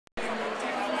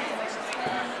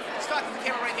talk to the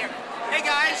camera right here. Hey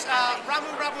guys, Ramu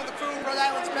and the crew, Rhode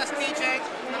Island's best DJ.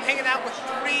 I'm hanging out with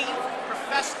 3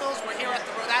 professionals. We're here at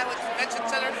the Rhode Island Convention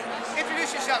Center.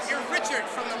 Introduce yourself. You're Richard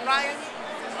from the Ryan.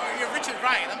 Or you're Richard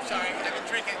Ryan, I'm sorry, I've been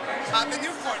drinking. The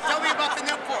Newport. Tell me about the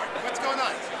Newport. What's going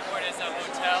on? Newport is a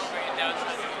hotel right in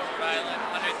downtown Rhode Island,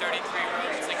 133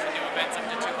 rooms, they can do events up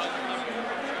to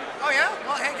 200. Oh yeah?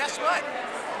 Well, hey, guess what?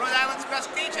 Rhode Island's best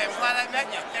DJ. I'm glad I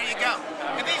met you. There you go.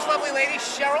 And these lovely ladies,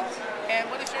 Cheryl, and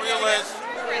what is your name? Liz.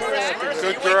 Marissa.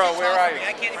 Good girl, where are you?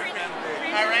 I can't even remember.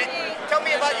 All right. Tell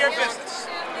me about your business.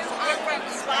 We're from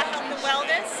Spa Health and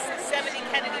Wellness, 70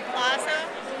 Kennedy Plaza.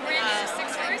 We're in a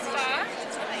 6-story spa.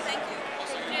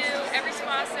 We do every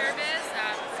spa service,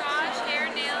 massage, hair,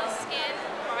 nails, skin,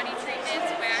 body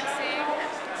treatments, waxing.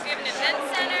 We have an event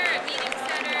center, a meeting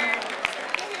center,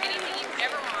 anything you could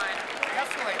ever want.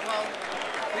 Definitely. Well,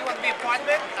 we want to be a part of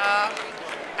it.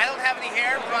 I don't have any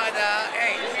hair, but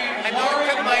hey, I know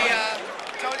I cut my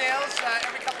toenails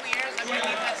every couple